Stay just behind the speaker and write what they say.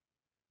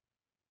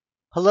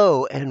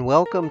Hello and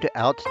welcome to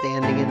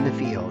Outstanding in the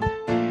Field.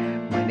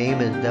 My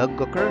name is Doug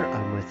Gooker.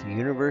 I'm with the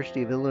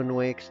University of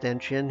Illinois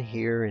Extension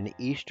here in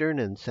eastern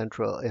and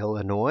central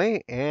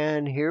Illinois.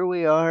 And here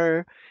we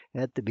are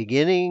at the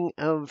beginning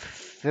of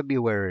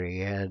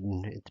February.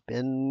 And it's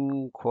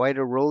been quite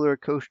a roller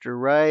coaster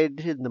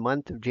ride in the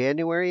month of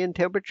January in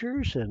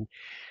temperatures. And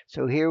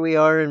so here we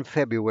are in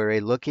February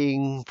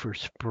looking for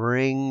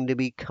spring to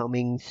be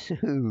coming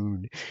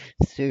soon.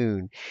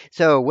 Soon.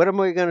 So, what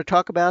am I going to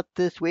talk about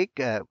this week?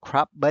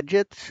 Crop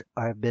budgets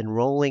have been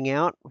rolling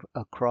out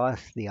across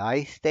the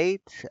I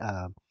states.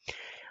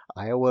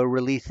 Iowa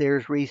released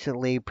theirs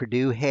recently.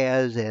 Purdue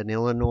has, and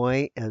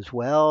Illinois as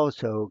well.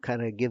 So,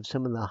 kind of give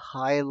some of the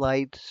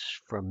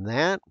highlights from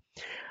that.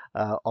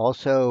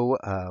 Also,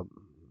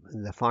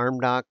 the Farm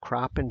Doc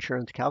crop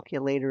insurance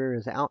calculator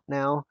is out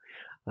now.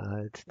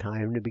 It's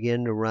time to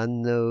begin to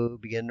run those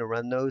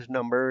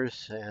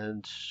numbers,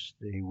 and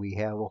we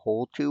have a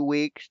whole 2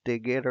 weeks to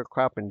get our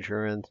crop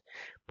insurance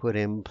put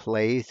in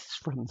place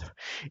from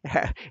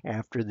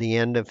after the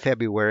end of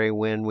February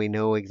when we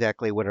know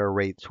exactly what our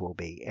rates will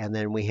be, and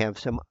then we have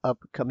some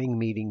upcoming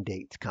meeting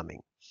dates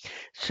coming.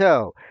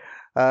 So,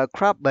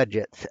 crop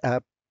budgets.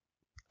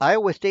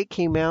 Iowa State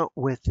came out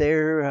with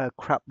their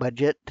crop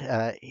budget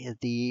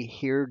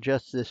here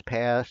just this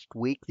past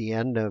week, the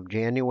end of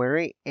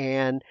January,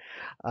 and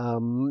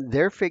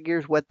their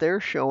figures, what they're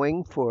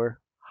showing for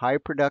high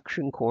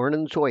production corn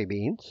and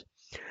soybeans,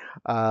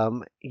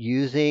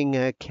 using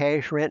a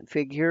cash rent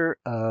figure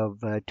of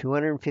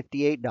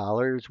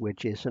 $258,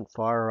 which isn't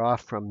far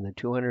off from the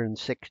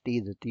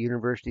 260 that the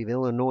University of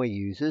Illinois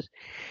uses,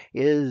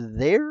 is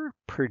they're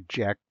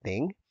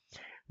projecting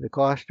the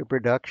cost of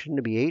production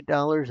to be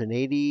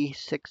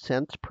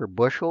 $8.86 per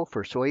bushel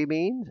for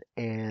soybeans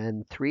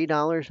and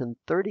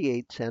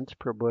 $3.38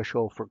 per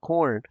bushel for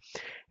corn.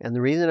 And the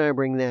reason I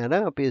bring that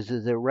up is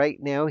that right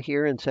now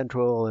here in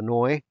central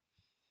Illinois,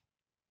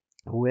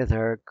 with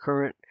our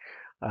current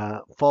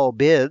fall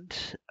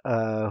bids,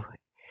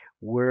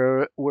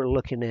 we're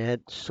looking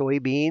at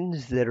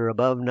soybeans that are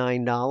above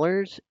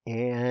 $9,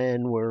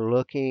 and we're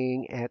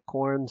looking at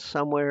corn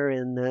somewhere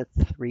in the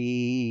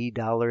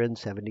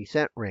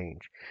 $3.70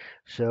 range.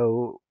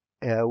 So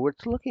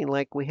it's looking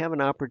like we have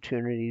an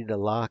opportunity to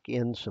lock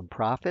in some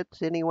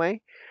profits anyway.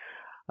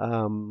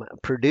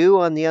 Purdue,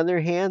 on the other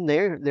hand,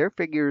 their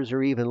figures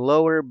are even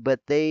lower,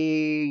 but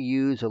they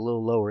use a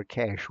little lower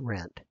cash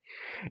rent.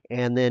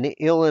 And then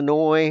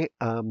Illinois,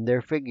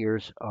 their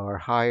figures are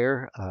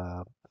higher.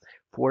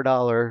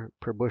 $4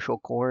 per bushel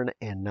corn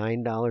and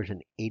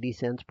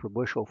 $9.80 per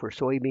bushel for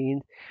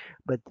soybeans,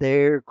 but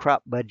their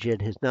crop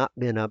budget has not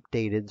been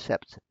updated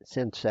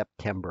since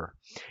September.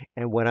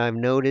 And what I've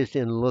noticed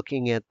in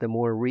looking at the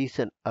more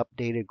recent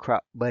updated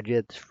crop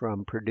budgets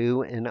from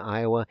Purdue and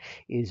Iowa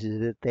is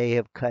that they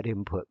have cut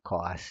input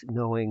costs,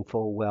 knowing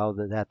full well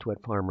that that's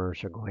what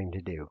farmers are going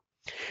to do.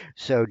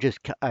 So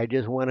I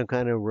just want to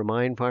kind of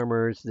remind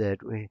farmers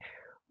that we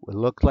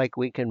look like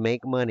we can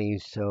make money.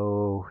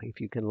 So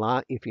if you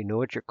know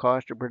what your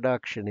cost of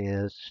production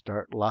is,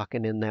 start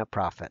locking in that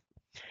profit.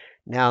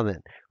 Now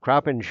then,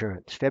 crop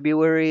insurance.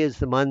 February is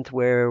the month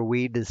where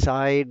they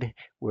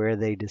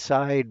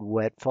decide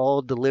what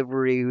fall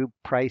delivery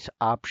price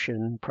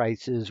option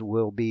prices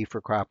will be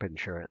for crop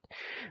insurance.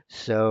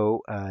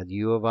 So the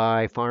U of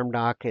I Farm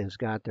Doc has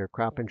got their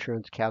crop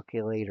insurance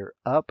calculator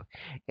up,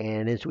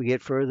 and as we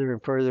get further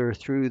and further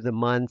through the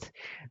month,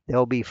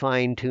 they'll be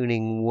fine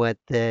tuning what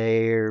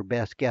their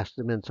best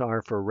guesstimates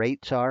are for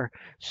rates are,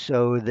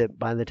 so that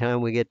by the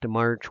time we get to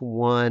March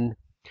 1,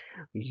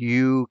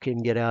 you can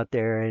get out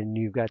there and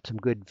you've got some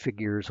good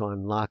figures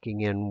on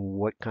locking in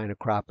what kind of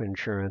crop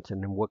insurance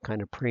and what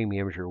kind of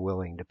premiums you're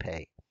willing to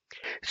pay.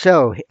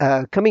 So,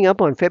 coming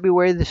up on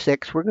February the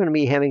 6th, we're going to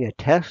be having a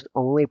test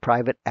only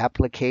private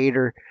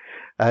applicator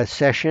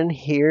session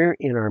here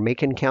in our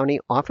Macon County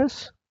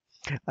office.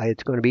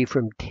 It's going to be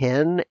from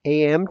 10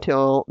 a.m.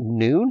 till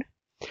noon.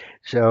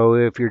 So,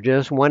 if you're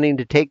just wanting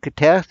to take the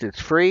test,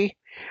 it's free.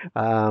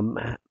 Um,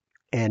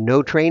 and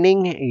no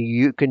training,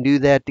 you can do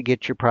that to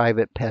get your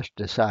private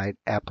pesticide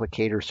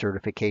applicator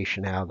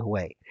certification out of the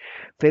way.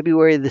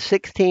 February the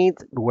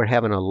 16th, we're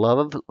having a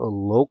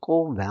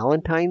local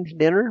Valentine's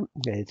dinner.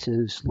 This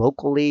is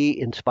locally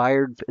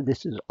inspired.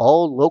 This is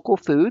all local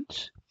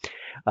foods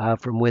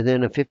from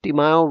within a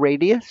 50-mile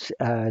radius.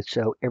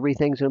 So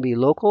everything's going to be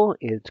local.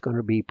 It's going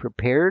to be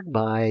prepared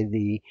by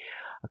the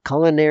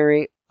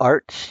culinary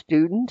arts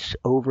students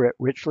over at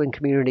Richland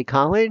Community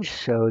College.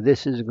 So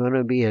this is going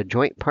to be a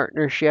joint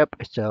partnership.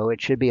 So it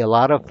should be a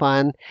lot of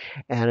fun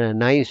and a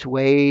nice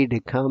way to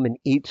come and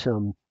eat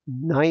some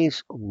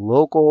nice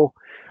local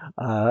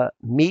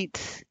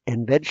meats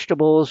and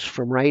vegetables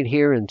from right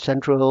here in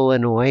central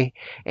Illinois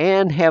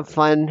and have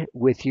fun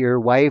with your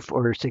wife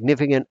or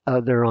significant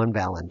other on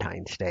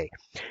Valentine's Day.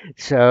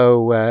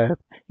 So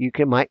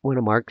might want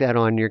to mark that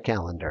on your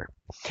calendar.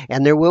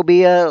 And there will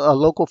be a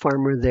local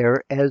farmer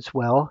there as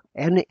well,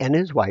 and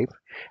his wife.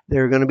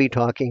 They're going to be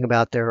talking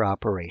about their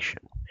operation.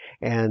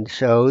 And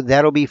so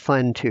that'll be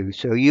fun too.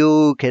 So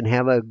you can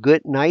have a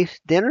good, nice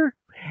dinner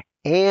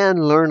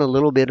and learn a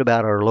little bit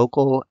about our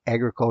local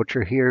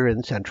agriculture here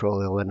in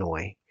central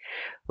Illinois.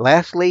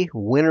 Lastly,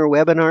 winter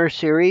webinar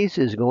series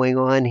is going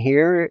on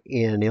here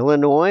in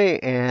Illinois,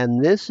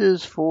 and this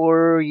is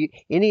for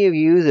any of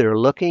you that are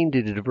looking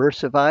to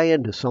diversify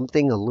into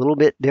something a little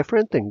bit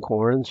different than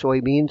corn,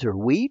 soybeans, or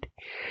wheat.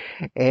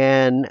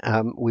 And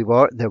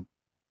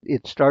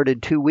it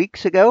started 2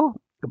 weeks ago,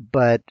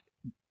 but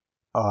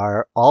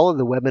all of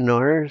the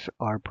webinars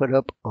are put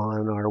up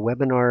on our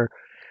winter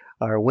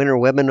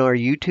webinar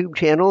YouTube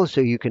channel,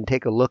 so you can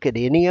take a look at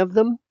any of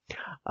them.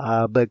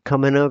 But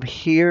coming up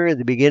here at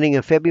the beginning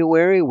of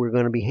February, we're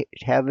going to be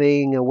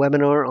having a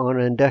webinar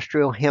on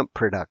industrial hemp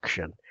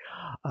production.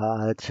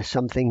 It's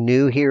something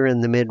new here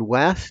in the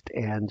Midwest,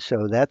 and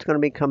so that's going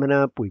to be coming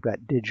up. We've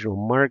got digital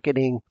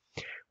marketing,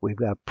 we've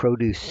got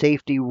produce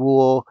safety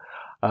rule,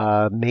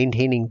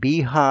 maintaining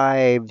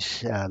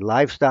beehives,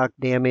 livestock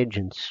damage,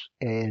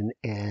 and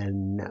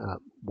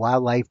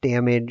wildlife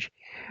damage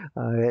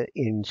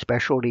in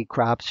specialty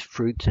crops,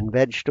 fruits and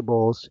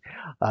vegetables,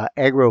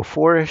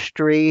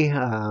 agroforestry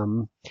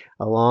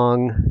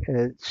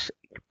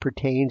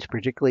pertains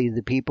particularly to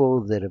the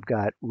people that have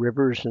got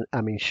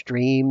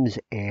streams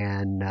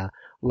and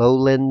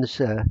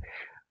lowlands,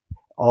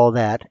 all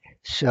that.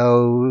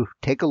 So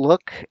take a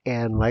look.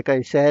 And like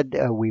I said,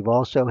 we've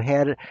also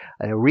had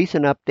a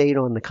recent update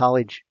on the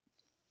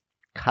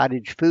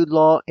cottage food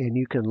law, and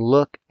you can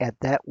look at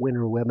that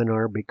winter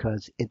webinar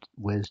because it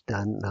was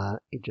done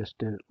just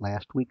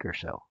last week or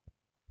so.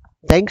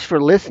 Thanks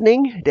for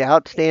listening to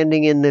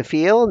Outstanding in the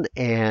Field,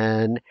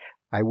 and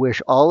I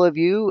wish all of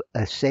you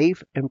a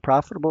safe and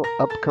profitable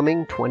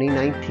upcoming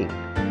 2019.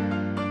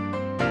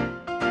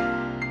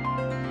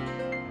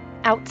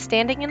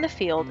 Outstanding in the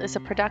Field is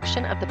a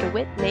production of the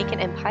DeWitt, Macon,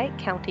 and Pike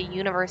County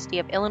University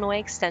of Illinois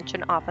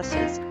Extension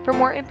offices. For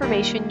more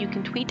information, you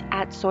can tweet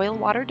at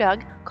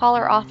SoilWaterDoug, call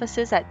our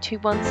offices at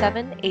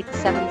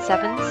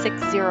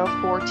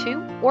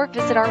 217-877-6042, or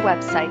visit our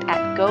website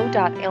at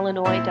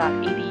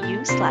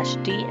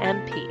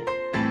go.illinois.edu/DMP.